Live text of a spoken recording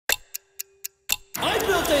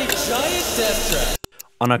a giant death trap.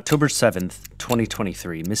 On October 7th,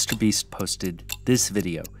 2023, Mr. Beast posted this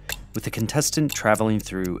video with a contestant traveling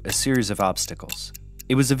through a series of obstacles.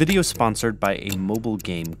 It was a video sponsored by a mobile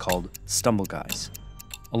game called Stumble Guys.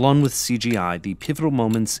 Along with CGI, the pivotal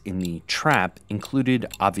moments in the trap included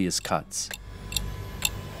obvious cuts.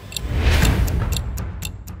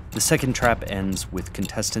 The second trap ends with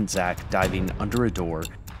contestant Zach diving under a door.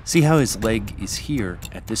 See how his leg is here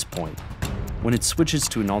at this point. When it switches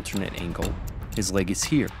to an alternate angle, his leg is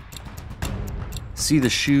here. See the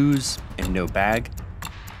shoes and no bag?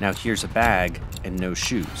 Now here's a bag and no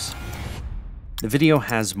shoes. The video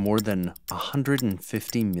has more than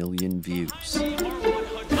 150 million views.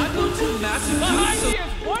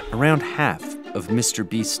 Around half of Mr.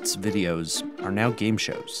 Beast's videos are now game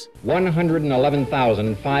shows.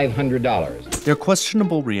 $111,500. Their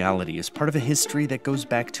questionable reality is part of a history that goes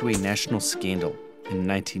back to a national scandal in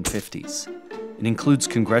the 1950s. It includes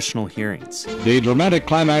congressional hearings, the dramatic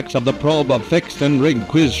climax of the probe of fixed and rigged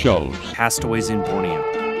quiz shows, castaways in Borneo,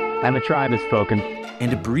 and the tribe has spoken,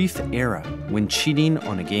 and a brief era when cheating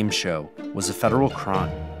on a game show was a federal crime.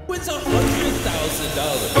 It's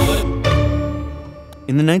 $100,000.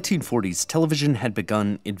 In the 1940s, television had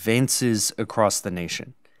begun advances across the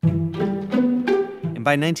nation. And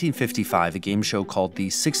by 1955, a game show called the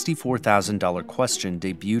 $64,000 Question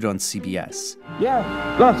debuted on CBS. Yes,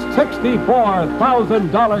 the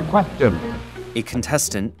 $64,000 question. A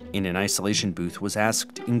contestant in an isolation booth was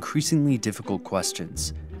asked increasingly difficult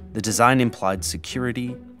questions. The design implied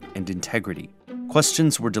security and integrity.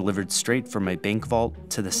 Questions were delivered straight from a bank vault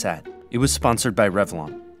to the set. It was sponsored by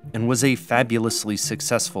Revlon and was a fabulously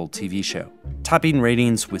successful TV show. Topping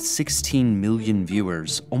ratings with 16 million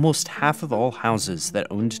viewers, almost half of all houses that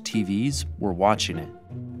owned TVs were watching it.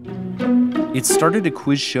 It started a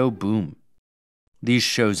quiz show boom. These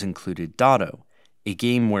shows included Dotto, a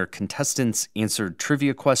game where contestants answered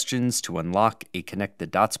trivia questions to unlock a connect the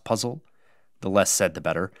dots puzzle, the less said the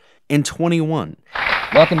better, and 21.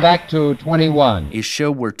 Welcome back to 21. A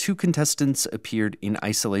show where two contestants appeared in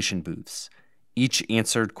isolation booths. Each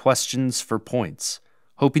answered questions for points,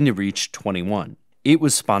 hoping to reach 21. It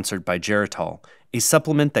was sponsored by Geritol, a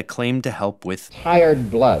supplement that claimed to help with tired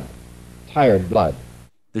blood. Tired blood.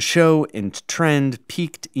 The show and trend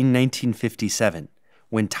peaked in 1957,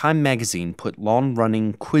 when Time magazine put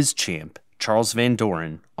long-running quiz champ Charles van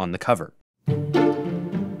Doren on the cover.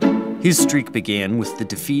 His streak began with the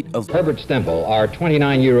defeat of Herb Stempel, our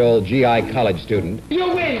 29-year-old GI college student. You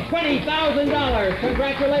win $20,000.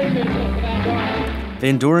 Congratulations, Mr. Van Doren.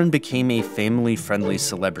 Van Doren became a family-friendly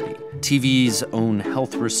celebrity, TV's own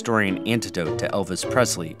health-restoring antidote to Elvis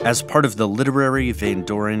Presley, as part of the literary Van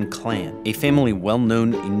Doren clan, a family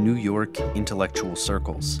well-known in New York intellectual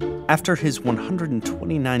circles. After his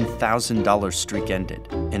 $129,000 streak ended,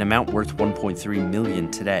 an amount worth $1.3 million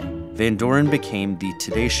today, Van Doren became the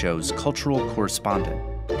Today Show's cultural correspondent.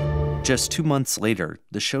 Just 2 months later,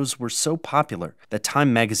 the shows were so popular that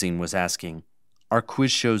Time magazine was asking, "Are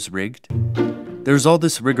quiz shows rigged?" There's all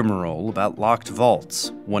this rigmarole about locked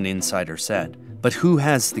vaults, one insider said. But who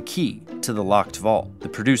has the key to the locked vault? The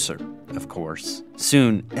producer, of course.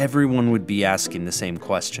 Soon, everyone would be asking the same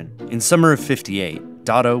question. In summer of '58,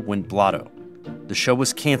 Dotto went blotto. The show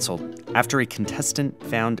was canceled after a contestant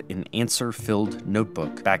found an answer-filled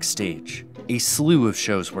notebook backstage. A slew of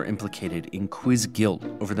shows were implicated in quiz guilt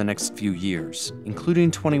over the next few years,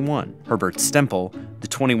 including 21. Herb Stempel, the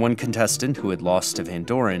 21 contestant who had lost to Van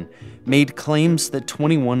Doren, made claims that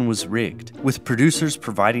 21 was rigged, with producers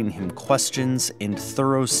providing him questions and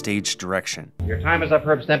thorough stage direction. Your time is up,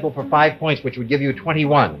 Herb Stempel, for 5 points, which would give you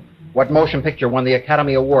 21. What motion picture won the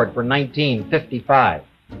Academy Award for 1955?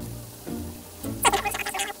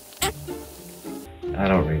 I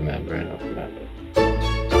don't remember.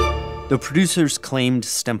 Though producers claimed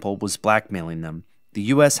Stempel was blackmailing them, the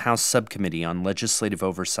U.S. House Subcommittee on Legislative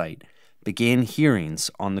Oversight began hearings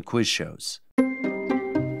on the quiz shows.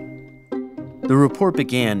 The report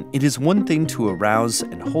began, "It is one thing to arouse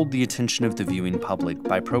and hold the attention of the viewing public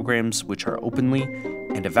by programs which are openly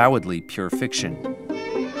and avowedly pure fiction,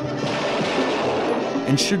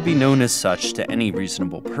 and should be known as such to any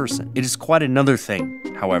reasonable person. It is quite another thing,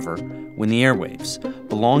 however, when the airwaves,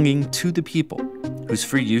 belonging to the people, whose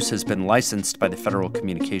free use has been licensed by the Federal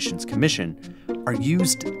Communications Commission, are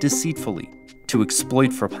used deceitfully to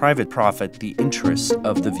exploit for private profit the interests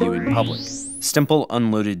of the viewing public." Stempel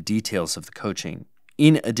unloaded details of the coaching,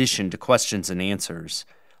 in addition to questions and answers,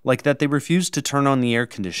 like that they refused to turn on the air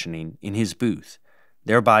conditioning in his booth,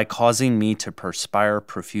 thereby causing me to perspire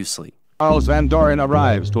profusely. Charles van Doren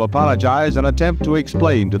arrives to apologize and attempt to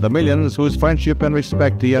explain to the millions whose friendship and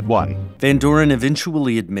respect he had won. Van Doren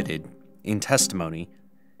eventually admitted, in testimony,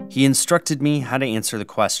 he instructed me how to answer the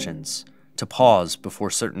questions, to pause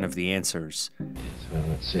before certain of the answers. Well,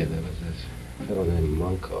 let's see, there was this fellow named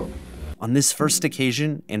Monco. On this first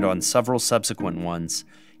occasion, and on several subsequent ones,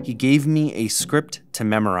 he gave me a script to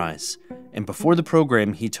memorize, and before the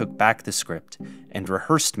program he took back the script and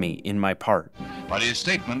rehearsed me in my part. But his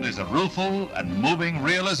statement is a rueful and moving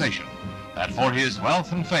realization that for his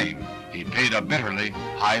wealth and fame, he paid a bitterly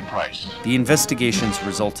high price. The investigations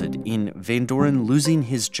resulted in Van Doren losing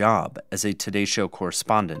his job as a Today Show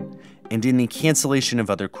correspondent and in the cancellation of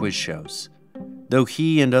other quiz shows. Though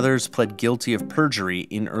he and others pled guilty of perjury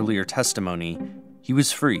in earlier testimony, he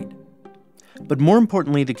was freed. But more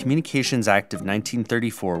importantly, the Communications Act of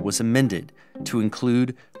 1934 was amended to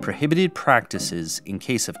include prohibited practices in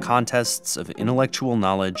case of contests of intellectual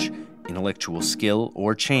knowledge, intellectual skill,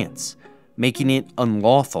 or chance, making it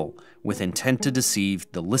unlawful with intent to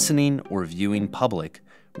deceive the listening or viewing public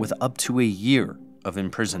with up to a year of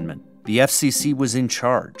imprisonment. The FCC was in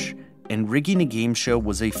charge, and rigging a game show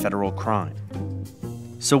was a federal crime.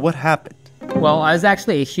 So what happened? Well, I was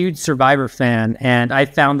actually a huge Survivor fan, and I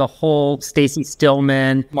found the whole Stacey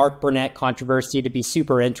Stillman, Mark Burnett controversy to be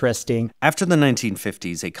super interesting. After the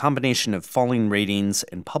 1950s, a combination of falling ratings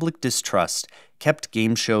and public distrust kept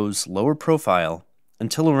game shows lower profile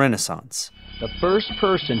until a renaissance. The first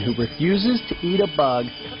person who refuses to eat a bug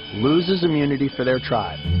loses immunity for their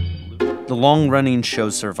tribe. The long-running show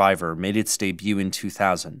Survivor made its debut in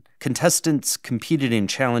 2000. Contestants competed in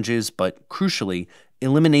challenges, but crucially,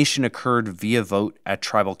 elimination occurred via vote at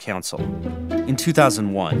tribal council. In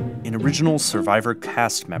 2001, an original Survivor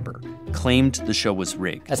cast member claimed the show was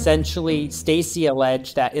rigged. Essentially, Stacey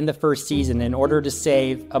alleged that in the first season, in order to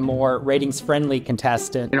save a more ratings-friendly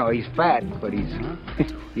contestant, You know, he's fat, but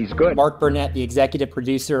he's good. Mark Burnett, the executive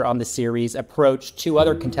producer on the series, approached two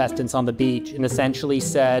other contestants on the beach and essentially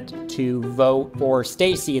said to vote for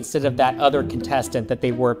Stacey instead of that other contestant that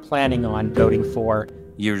they were planning on voting for.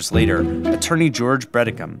 Years later, attorney George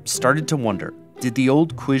Bredicum started to wonder, did the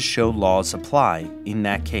old quiz show laws apply in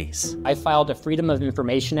that case? I filed a Freedom of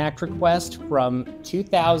Information Act request from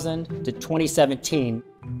 2000 to 2017.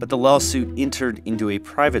 But the lawsuit entered into a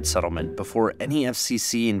private settlement before any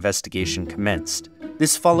FCC investigation commenced.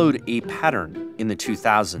 This followed a pattern in the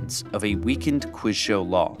 2000s of a weakened quiz show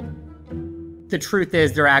law. The truth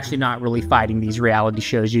is, they're actually not really fighting these reality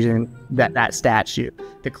shows using that statute.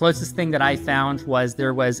 The closest thing that I found was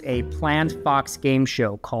there was a planned Fox game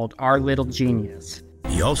show called Our Little Genius.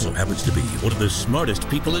 He also happens to be one of the smartest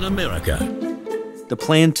people in America. The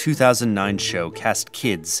planned 2009 show cast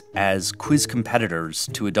kids as quiz competitors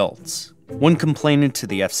to adults. One complainant to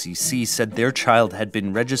the FCC said their child had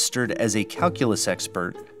been registered as a calculus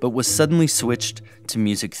expert, but was suddenly switched to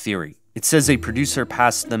music theory. It says a producer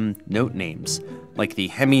passed them note names, like the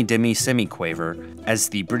hemi-demi-semi-quaver, as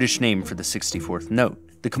the British name for the 64th note.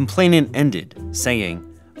 The complainant ended, saying,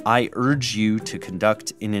 "I urge you to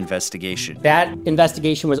conduct an investigation." That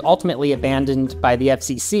investigation was ultimately abandoned by the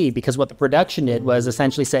FCC because what the production did was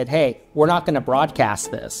essentially said, hey, we're not going to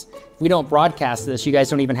broadcast this. If we don't broadcast this, you guys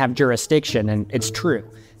don't even have jurisdiction, and it's true.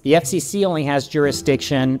 The FCC only has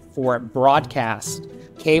jurisdiction for broadcast.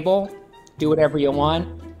 Cable, do whatever you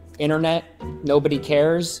want. Internet, nobody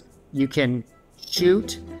cares. You can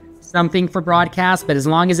shoot something for broadcast, but as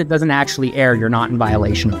long as it doesn't actually air, you're not in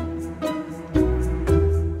violation.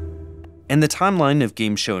 And the timeline of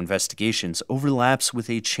game show investigations overlaps with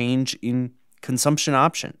a change in consumption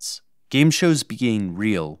options. Game shows being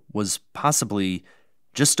real was possibly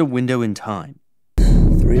just a window in time.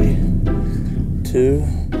 3, 2,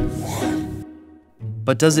 1.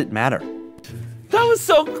 But does it matter? That was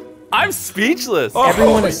so... I'm speechless.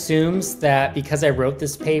 Everyone assumes that because I wrote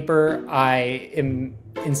this paper, I am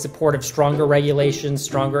in support of stronger regulations,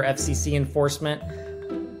 stronger FCC enforcement.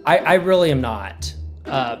 I really am not.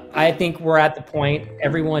 I think we're at the point,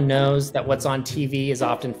 everyone knows that what's on TV is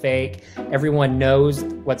often fake. Everyone knows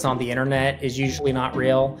what's on the internet is usually not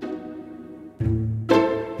real.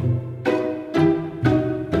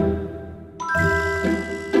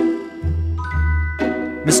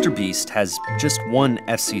 Mr. Beast has just one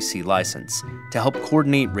FCC license to help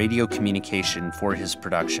coordinate radio communication for his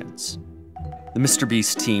productions. The Mr.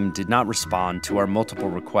 Beast team did not respond to our multiple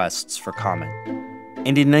requests for comment.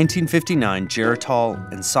 And in 1959, Geritol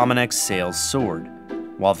and Somonex's sales soared,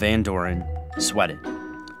 while Van Doren sweated.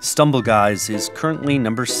 Stumble Guys is currently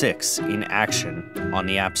number 6 in action on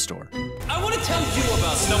the App Store. I want to tell you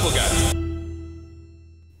about Stumble Guys.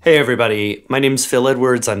 Hey everybody, my name's Phil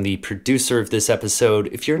Edwards. I'm the producer of this episode.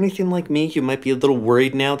 If you're anything like me, you might be a little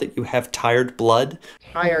worried now that you have tired blood.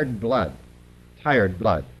 Tired blood. tired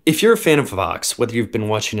blood. If you're a fan of Vox, whether you've been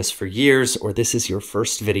watching us for years or this is your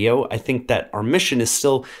first video, I think that our mission is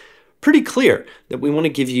still pretty clear, that we want to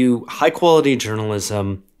give you high quality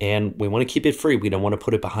journalism and we want to keep it free. We don't want to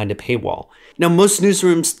put it behind a paywall. Now, most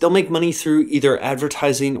newsrooms, they'll make money through either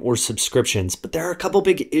advertising or subscriptions, but there are a couple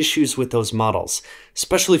big issues with those models,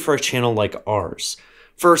 especially for a channel like ours.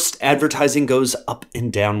 First, advertising goes up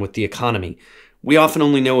and down with the economy. We often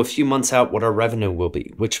only know a few months out what our revenue will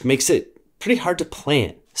be, which makes it pretty hard to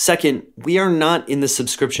plan. Second, we are not in the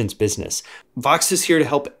subscriptions business. Vox is here to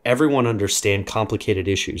help everyone understand complicated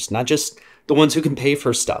issues, not just the ones who can pay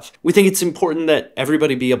for stuff. We think it's important that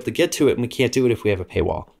everybody be able to get to it, and we can't do it if we have a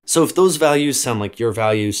paywall. So if those values sound like your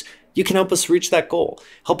values, you can help us reach that goal.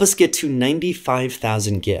 Help us get to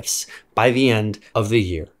 95,000 gifts by the end of the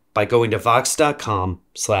year by going to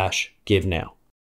vox.com/give now.